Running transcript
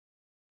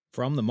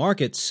From the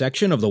markets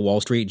section of the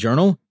Wall Street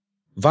Journal,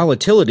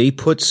 Volatility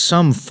Puts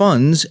Some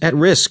Funds at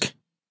Risk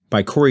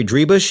by Corrie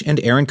Driebusch and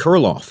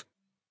Kuriloff.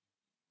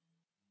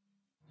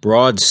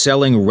 Broad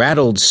selling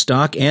rattled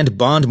stock and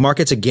bond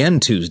markets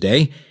again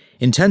Tuesday,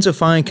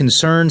 intensifying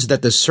concerns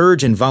that the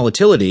surge in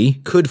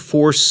volatility could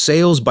force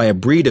sales by a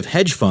breed of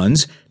hedge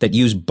funds that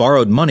use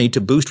borrowed money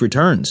to boost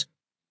returns.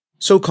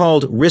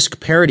 So-called risk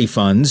parity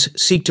funds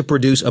seek to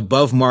produce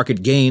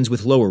above-market gains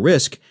with lower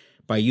risk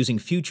by using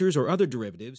futures or other derivatives